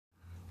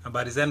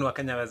Habari zenu wa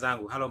Kenya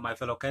wenzangu. Hello my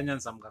fellow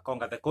Kenyans, I'm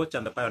Gakonga, the coach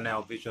and the pioneer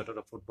of Visual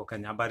Total Football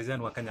Kenya. Habari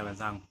zenu wa Kenya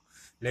wenzangu.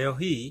 Leo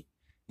hii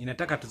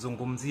ninataka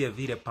tuzungumzie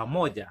vile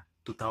pamoja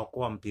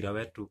tutaokoa mpira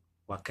wetu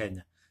wa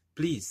Kenya.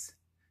 Please,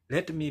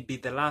 let me be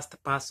the last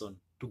person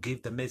to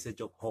give the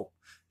message of hope.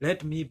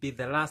 Let me be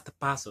the last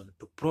person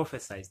to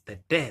prophesy the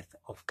death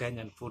of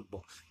Kenyan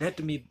football. Let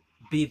me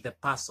be the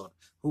person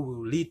who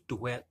will lead to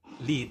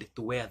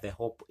where the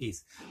hope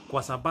is.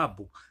 Kwa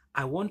sababu,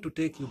 I want to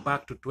take you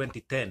back to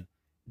 2010.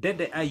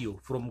 Dede Ayo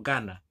from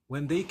Ghana,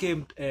 when they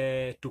came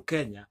to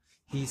Kenya,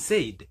 he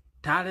said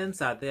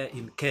talents are there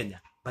in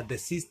Kenya, but the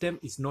system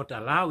is not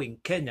allowing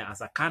Kenya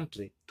as a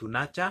country to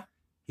nurture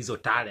his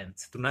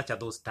talents, to nurture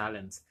those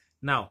talents.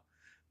 Now,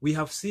 we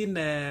have seen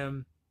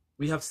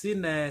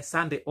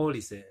Sunday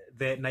Olise,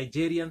 the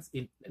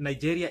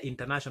Nigeria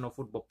international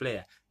football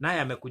player.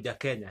 Naye amekuja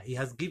Kenya. He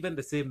has given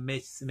the same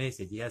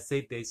message. He has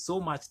said there is so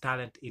much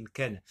talent in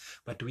Kenya,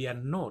 but we are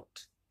not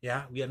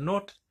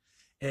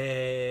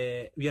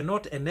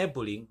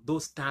enabling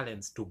those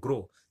talents to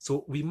grow.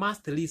 So we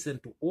must listen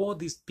to all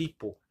these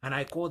people, and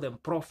I call them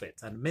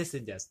prophets and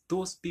messengers,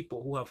 those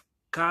people who have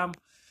come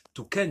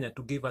to Kenya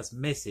to give us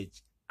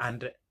message,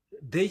 and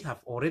they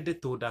have already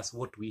told us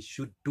what we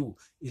should do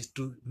is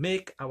to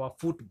make our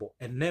football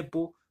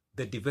enable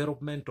the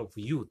development of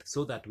youth,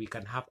 so that we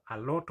can have a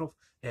lot of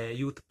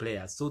youth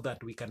players, so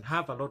that we can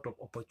have a lot of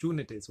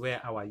opportunities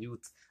where our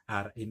youths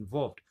are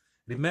involved.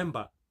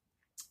 Remember,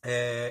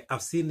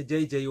 I've seen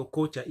JJ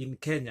Okocha in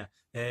Kenya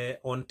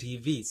on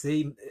TV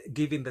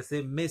giving the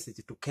same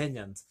message to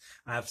Kenyans.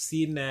 I've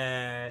seen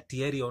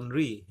Thierry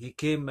Henry. He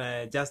came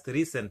just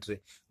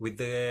recently with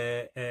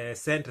the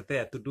sent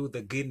there to do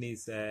the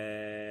Guinness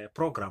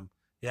program.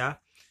 Yeah,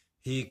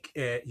 he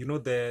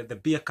the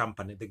beer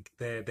company,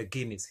 the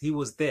Guinness. He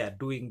was there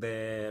doing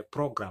the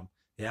program.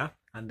 Yeah,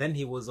 and then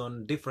he was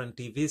on different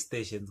TV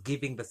stations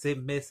giving the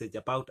same message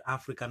about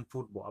African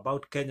football,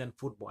 about Kenyan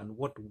football, and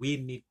what we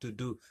need to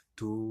do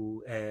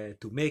to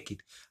make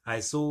it.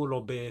 I saw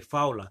Lobe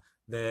Fowler,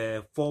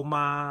 the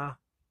former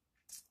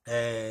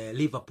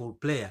Liverpool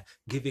player,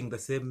 giving the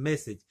same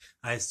message.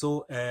 I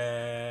saw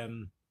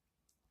Rio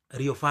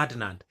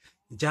Ferdinand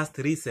just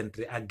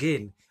recently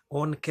again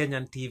on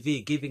Kenyan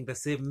TV giving the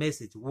same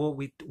message,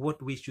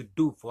 what we should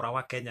do for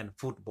our Kenyan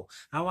football.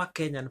 Our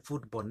Kenyan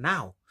football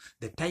now,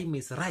 the time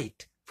is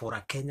right for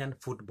a Kenyan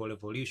football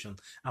evolution.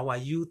 Our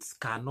youths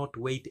cannot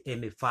wait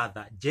any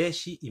further.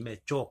 Jeshi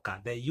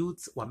imechoka. The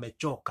youths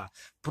wamechoka.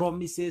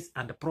 Promises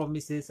and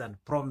promises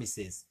and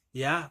promises.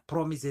 Yeah,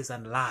 promises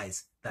and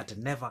lies that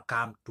never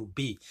come to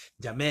be.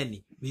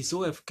 Jameni, we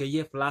saw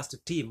FKF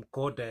last team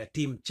called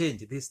Team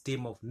Change, this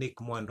team of Nick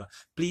Mwendwa.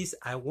 Please,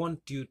 I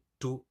want you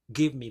to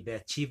give me the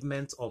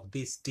achievements of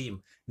this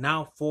team.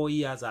 Now 4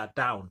 years are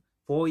down.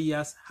 4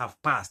 years have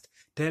passed.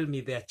 Tell me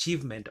the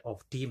achievement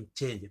of Team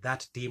Change,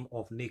 that team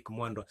of Nick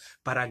Mwendwa.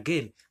 But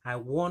again, I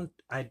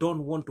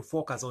don't want to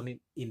focus on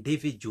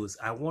individuals.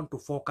 I want to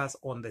focus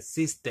on the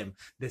system.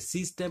 The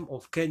system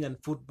of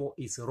Kenyan football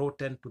is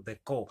rotten to the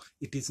core.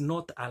 It is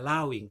not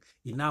allowing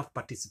enough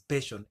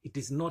participation. It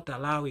is not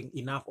allowing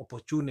enough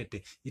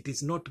opportunity. It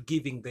is not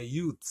giving the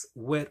youths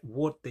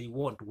what they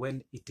want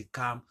when it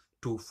comes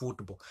to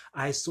football.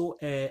 I saw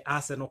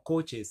Arsenal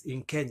coaches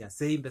in Kenya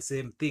saying the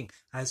same thing.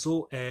 I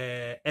saw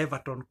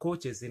Everton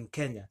coaches in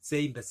Kenya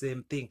saying the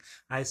same thing.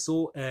 I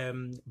saw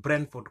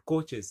Brentford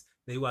coaches.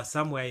 They were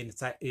somewhere in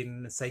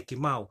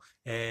Syokimau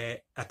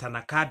at an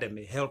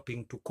academy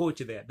helping to coach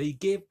there. They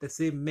gave the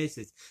same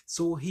message.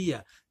 So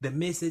here the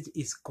message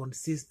is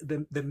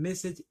the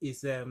message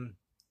is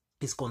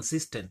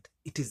consistent.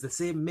 It is the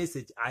same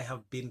message I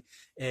have been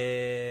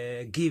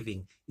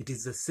giving. It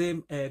is the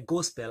same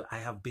gospel I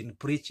have been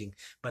preaching.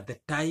 But the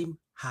time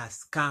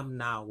has come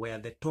now where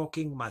the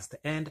talking must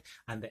end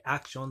and the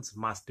actions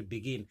must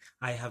begin.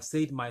 I have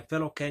said, my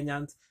fellow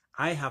Kenyans,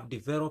 I have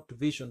developed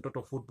Vision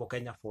Total Football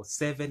Kenya for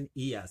 7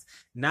 years.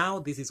 Now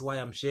this is why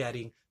I'm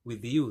sharing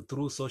with you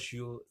through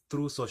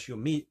social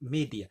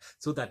media,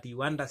 so that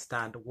you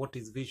understand what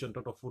is Vision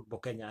Total Football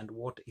Kenya and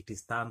what it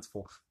stands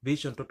for.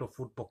 Vision Total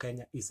Football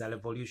Kenya is a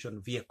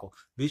revolution vehicle.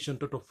 Vision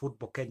Total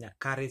Football Kenya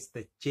carries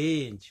the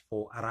change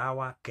for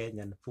our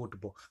Kenyan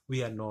football.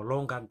 We are no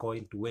longer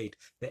going to wait.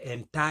 The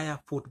entire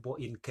football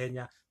in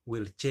Kenya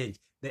will change.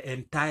 The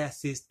entire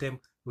system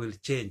will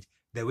change.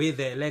 The way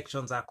the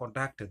elections are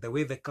conducted, the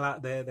way the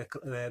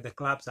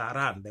clubs are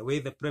run, the way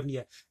the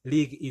Premier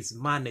League is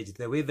managed,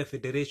 the way the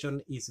federation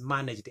is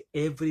managed,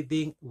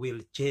 everything will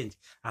change.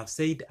 I've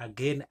said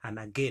again and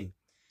again,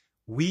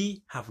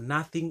 we have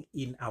nothing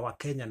in our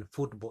Kenyan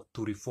football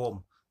to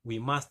reform. We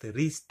must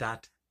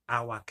restart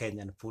our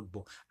Kenyan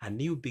football. A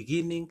new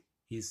beginning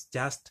is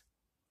just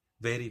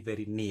very,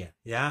 very near.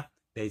 Yeah.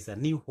 There is a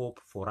new hope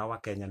for our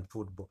Kenyan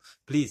football.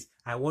 Please,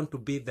 I want to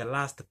be the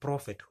last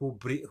prophet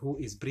who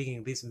is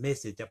bringing this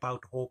message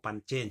about hope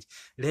and change.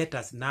 Let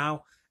us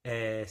now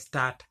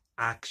start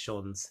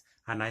actions.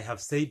 And I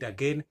have said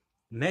again,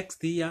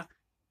 next year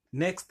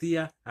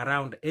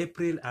around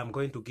April, I'm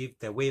going to give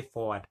the way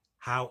forward,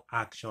 how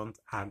actions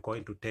are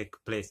going to take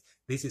place.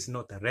 This is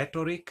not a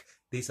rhetoric.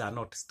 These are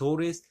not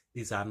stories.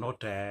 These are not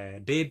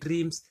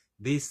daydreams.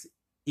 This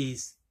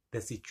is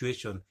the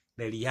situation.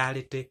 The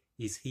reality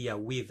is here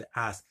with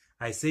us.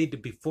 I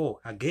said before,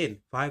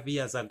 again, 5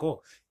 years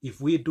ago, if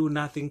we do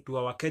nothing to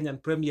our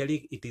Kenyan Premier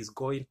League, it is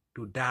going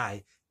to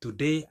die.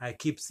 Today, I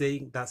keep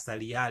saying that's the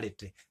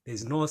reality.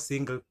 There's no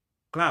single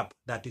club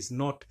that is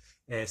not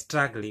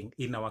struggling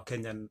in our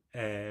Kenyan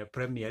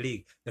Premier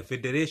League. The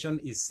federation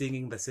is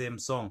singing the same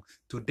song.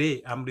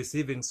 Today, I'm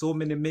receiving so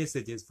many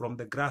messages from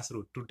the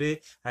grassroots. Today,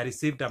 I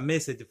received a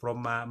message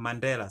from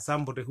Mandela,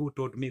 somebody who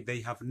told me they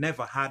have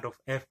never heard of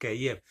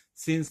FKF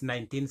since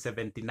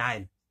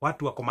 1979.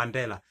 Watu wako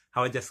Mandela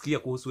hawajasikia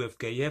kuhusu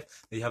FKF.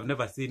 They have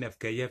never seen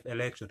FKF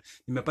election.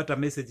 Nimepata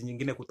message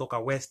nyingine kutoka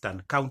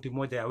Western, county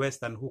moja ya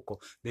Western huko.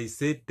 They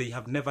said they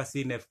have never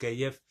seen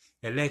FKF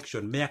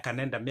election. Miaka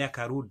nenda,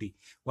 miaka rudi.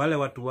 Wale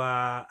watu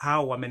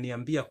hao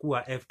wameniambia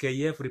kuwa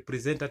FKF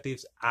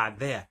representatives are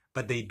there,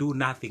 but they do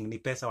nothing. Ni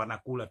pesa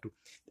wanakula tu.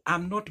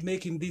 I'm not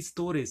making these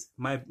stories.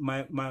 My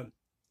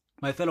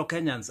fellow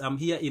Kenyans, I'm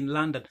here in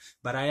London,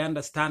 but I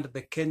understand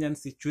the Kenyan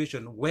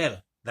situation well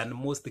than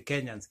most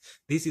Kenyans.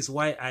 This is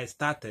why I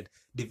started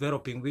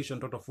developing Vision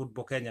Total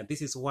Football Kenya.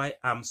 This is why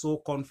I'm so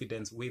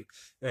confident with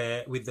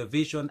the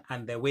vision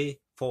and the way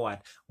forward.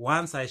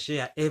 Once I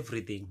share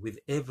everything with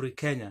every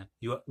Kenyan,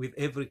 you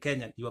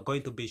are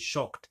going to be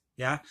shocked.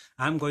 Yeah,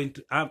 I'm going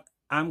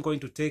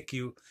to take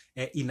you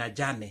in a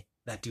journey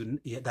that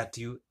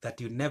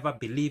you never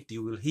believed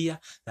you will hear,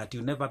 that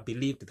you never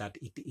believed that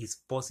it is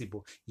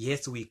possible.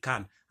 Yes, we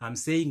can. I'm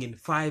saying in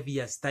 5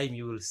 years' time,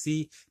 you will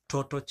see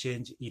total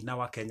change in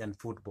our Kenyan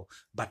football.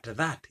 But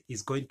that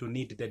is going to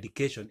need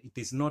dedication. It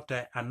is not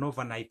an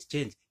overnight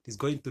change. It is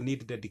going to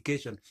need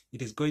dedication.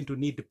 It is going to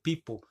need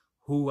people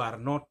who are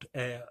not,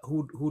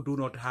 who do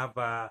not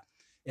have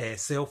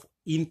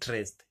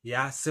self-interest,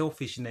 yeah,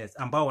 selfishness,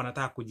 ambao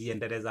wanataka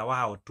kujiendeleza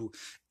wao tu.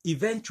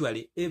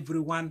 Eventually,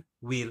 everyone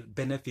will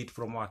benefit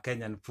from our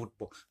Kenyan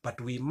football.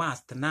 But we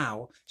must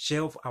now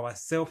shelve our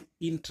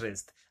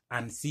self-interest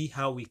and see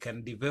how we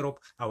can develop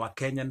our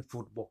Kenyan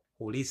football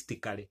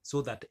holistically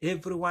so that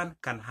everyone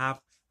can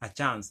have a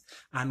chance.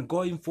 And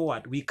going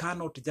forward, we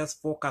cannot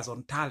just focus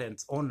on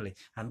talents only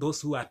and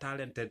those who are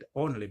talented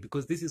only,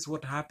 because this is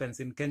what happens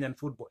in Kenyan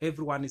football.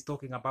 Everyone is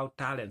talking about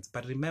talents,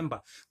 but remember,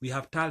 we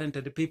have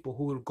talented people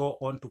who will go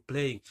on to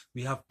playing.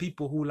 We have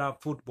people who love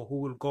football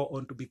who will go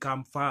on to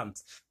become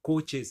fans,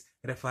 coaches,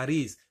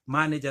 referees,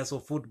 managers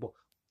of football.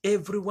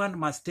 Everyone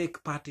must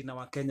take part in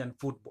our Kenyan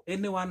football.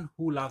 Anyone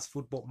who loves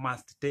football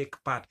must take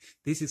part.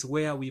 This is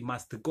where we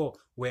must go,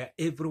 where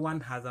everyone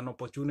has an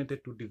opportunity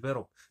to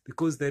develop.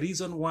 Because the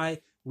reason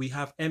why we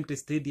have empty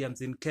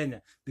stadiums in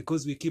Kenya,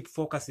 because we keep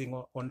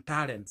focusing on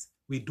talents.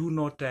 We do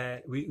not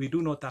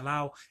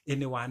allow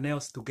anyone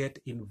else to get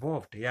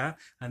involved, yeah?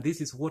 And this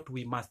is what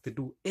we must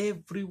do.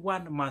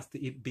 Everyone must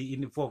be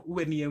involved.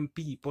 Uwe ni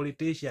MP,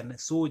 politician,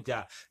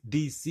 soldier,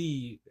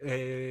 DC,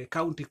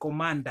 county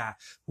commander,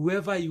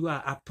 whoever you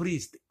are, a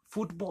priest.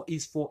 Football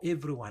is for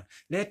everyone.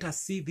 Let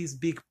us see this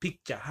big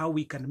picture, how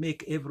we can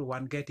make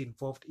everyone get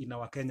involved in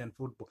our Kenyan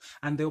football.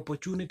 And the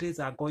opportunities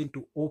are going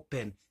to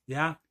open,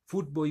 yeah?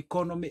 Football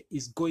economy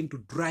is going to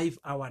drive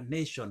our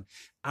nation.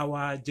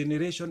 Our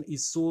generation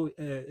is so,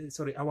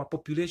 our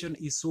population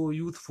is so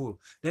youthful.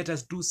 Let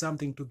us do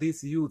something to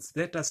these youths.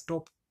 Let us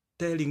stop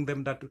telling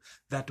them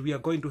that we are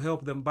going to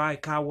help them buy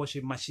car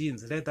washing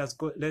machines. Let us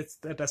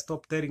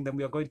stop telling them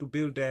we are going to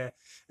build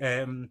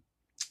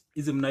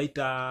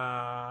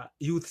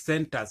youth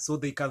centers so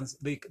they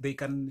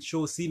can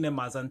show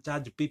cinemas and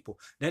charge people.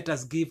 Let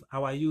us give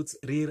our youths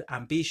real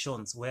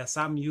ambitions, where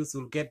some youths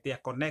will get their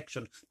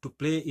connection to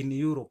play in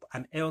Europe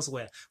and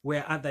elsewhere,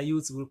 where other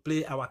youths will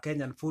play our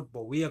Kenyan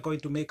football. We are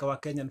going to make our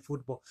Kenyan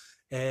football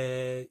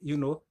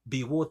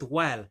be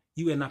worthwhile.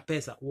 Iwe na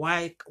pesa.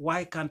 Why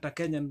can't a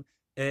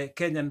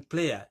Kenyan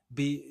player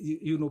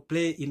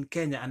play in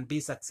Kenya and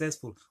be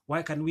successful?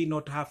 Why can we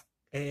not have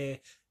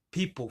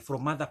people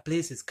from other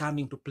places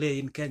coming to play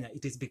in Kenya?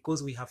 It is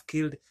because we have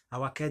killed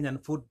our Kenyan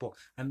football.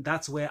 And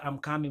that's where I'm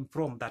coming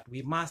from, that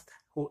we must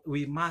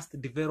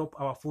develop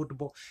our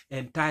football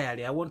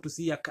entirely. I want to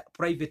see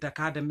private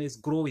academies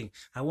growing.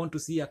 I want to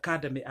see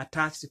academy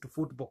attached to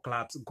football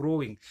clubs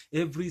growing.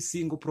 Every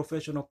single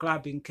professional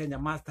club in Kenya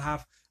must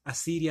have a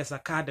serious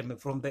academy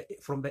from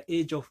the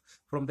age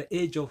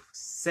of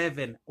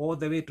 7 all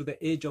the way to the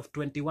age of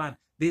 21.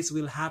 This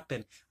will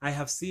happen. I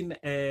have seen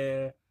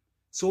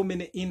so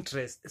many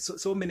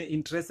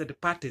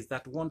interested parties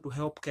that want to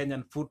help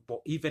Kenyan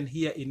football, even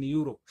here in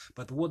Europe.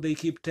 But what they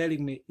keep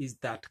telling me is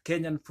that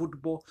Kenyan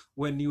football,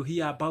 when you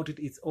hear about it,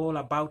 it's all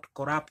about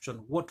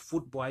corruption. What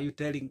football are you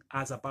telling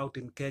us about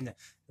in Kenya?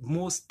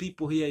 Most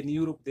people here in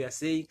Europe, they are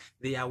saying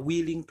they are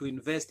willing to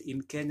invest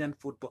in Kenyan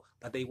football,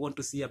 but they want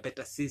to see a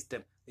better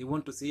system. They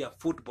want to see a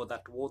football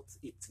that worth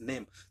its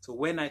name. So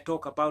when I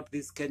talk about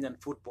this Kenyan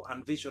football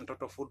and Vision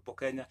Total Football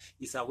Kenya,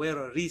 is a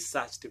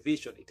well-researched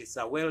vision. It is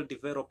a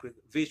well-developed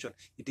vision.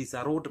 It is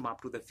a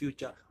roadmap to the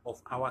future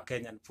of our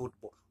Kenyan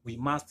football. We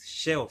must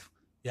shelve,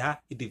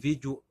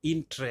 individual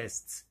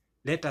interests.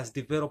 Let us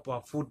develop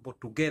our football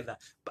together,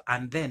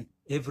 and then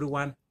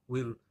everyone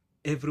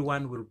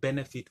will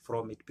benefit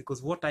from it.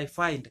 Because what I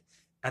find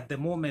at the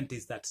moment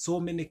is that so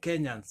many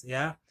Kenyans,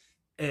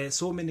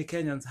 so many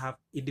Kenyans have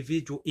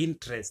individual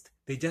interest.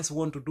 They just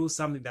want to do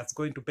something that's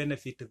going to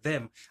benefit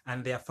them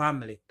and their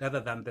family rather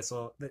than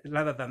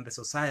the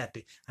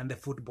society and the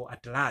football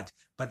at large.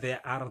 But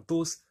there are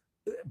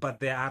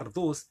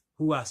those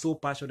who are so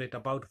passionate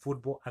about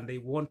football and they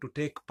want to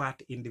take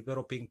part in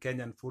developing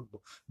Kenyan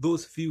football.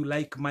 Those few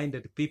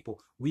like-minded people,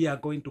 we are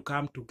going to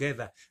come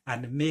together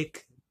and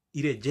make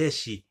ile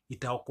jeshi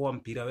itaokoa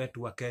mpira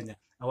wetu wa Kenya.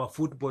 Our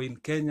football in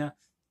Kenya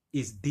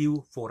is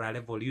due for a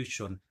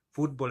revolution.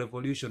 Football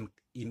revolution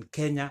in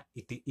Kenya,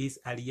 it is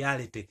a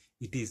reality.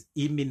 It is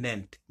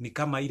imminent. Ni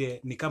kama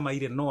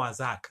ile Noah's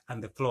Ark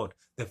and the flood.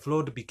 The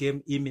flood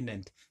became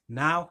imminent.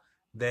 Now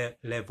the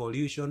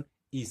revolution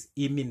is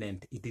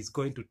imminent. It is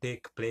going to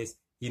take place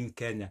in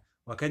Kenya.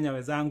 Wakenya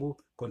wenzangu,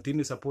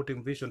 continue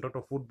supporting Vision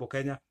Total Football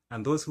Kenya.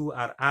 And those who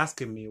are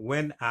asking me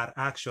when are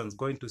actions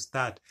going to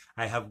start,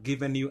 I have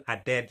given you a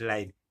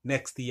deadline.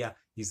 Next year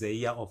is a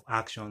year of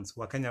actions.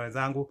 Wakenya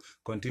wenzangu,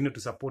 continue to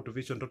support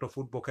Vision Total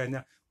Football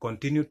Kenya.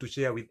 Continue to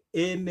share with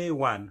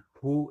anyone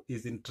who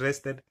is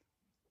interested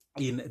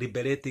in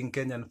liberating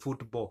Kenyan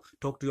football.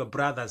 Talk to your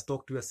brothers,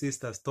 talk to your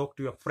sisters, talk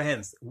to your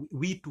friends.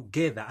 We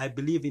together, I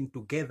believe in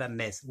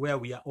togetherness, where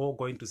we are all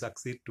going to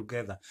succeed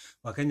together.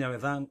 Wakenya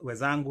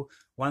wenzangu,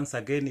 once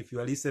again, if you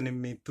are listening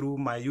me through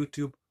my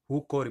YouTube,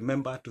 huko,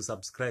 remember to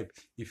subscribe.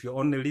 If you're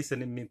only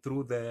listening me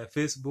through the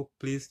Facebook,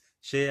 please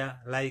share,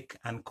 like,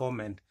 and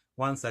comment.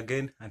 Once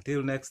again,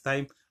 until next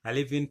time, I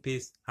live in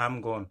peace.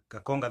 I'm gone.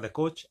 Kakonga, the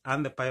coach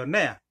and the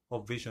pioneer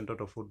of Vision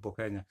Total Football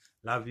Kenya.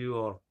 Love you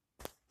all.